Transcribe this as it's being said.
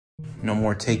No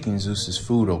more taking Zeus's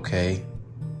food, okay?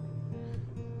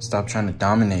 Stop trying to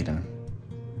dominate him.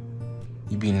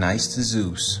 You be nice to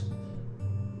Zeus,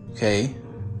 okay?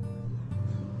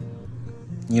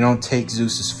 You don't take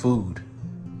Zeus's food.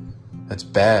 That's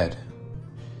bad.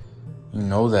 You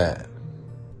know that.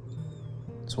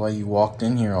 That's why you walked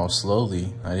in here all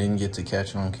slowly. I didn't get to catch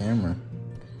it on camera.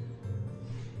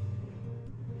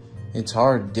 It's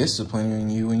hard disciplining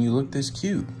you when you look this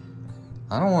cute.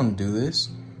 I don't want to do this.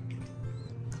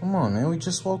 Come on, man. We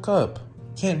just woke up.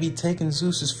 Can't be taking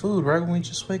Zeus's food right when we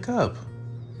just wake up.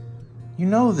 You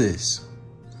know this.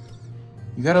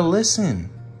 You gotta listen.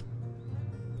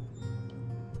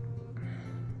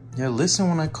 You gotta listen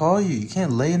when I call you. You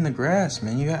can't lay in the grass,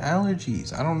 man. You got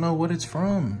allergies. I don't know what it's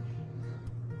from.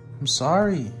 I'm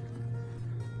sorry.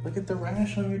 Look at the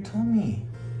rash on your tummy.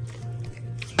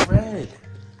 It's red.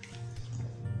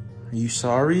 Are you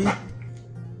sorry?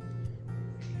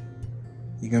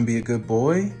 You gonna be a good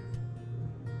boy?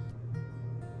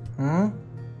 Huh?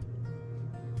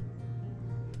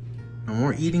 No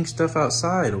more eating stuff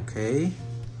outside, okay?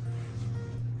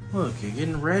 Look, you're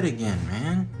getting red again,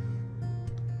 man.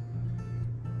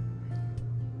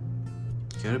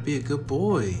 You gotta be a good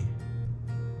boy.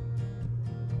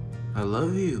 I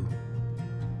love you.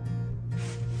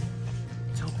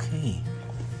 It's okay.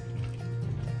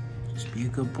 Just be a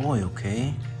good boy,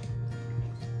 okay?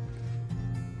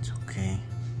 It's okay.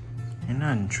 You're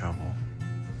not in trouble.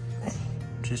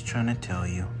 I'm just trying to tell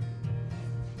you.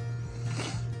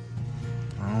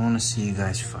 I don't want to see you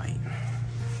guys fight.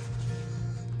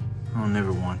 I'll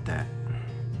never want that.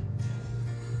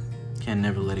 Can't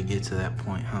never let it get to that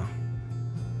point, huh?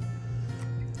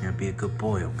 You gotta be a good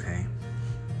boy, okay?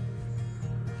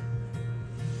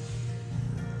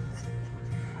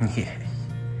 Yeah.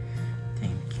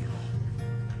 Thank you.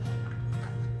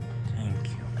 Thank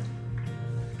you.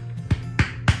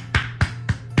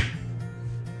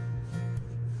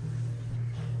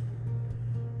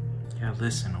 You gotta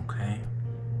listen, okay?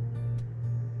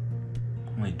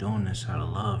 I'm only doing this out of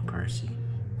love, Percy.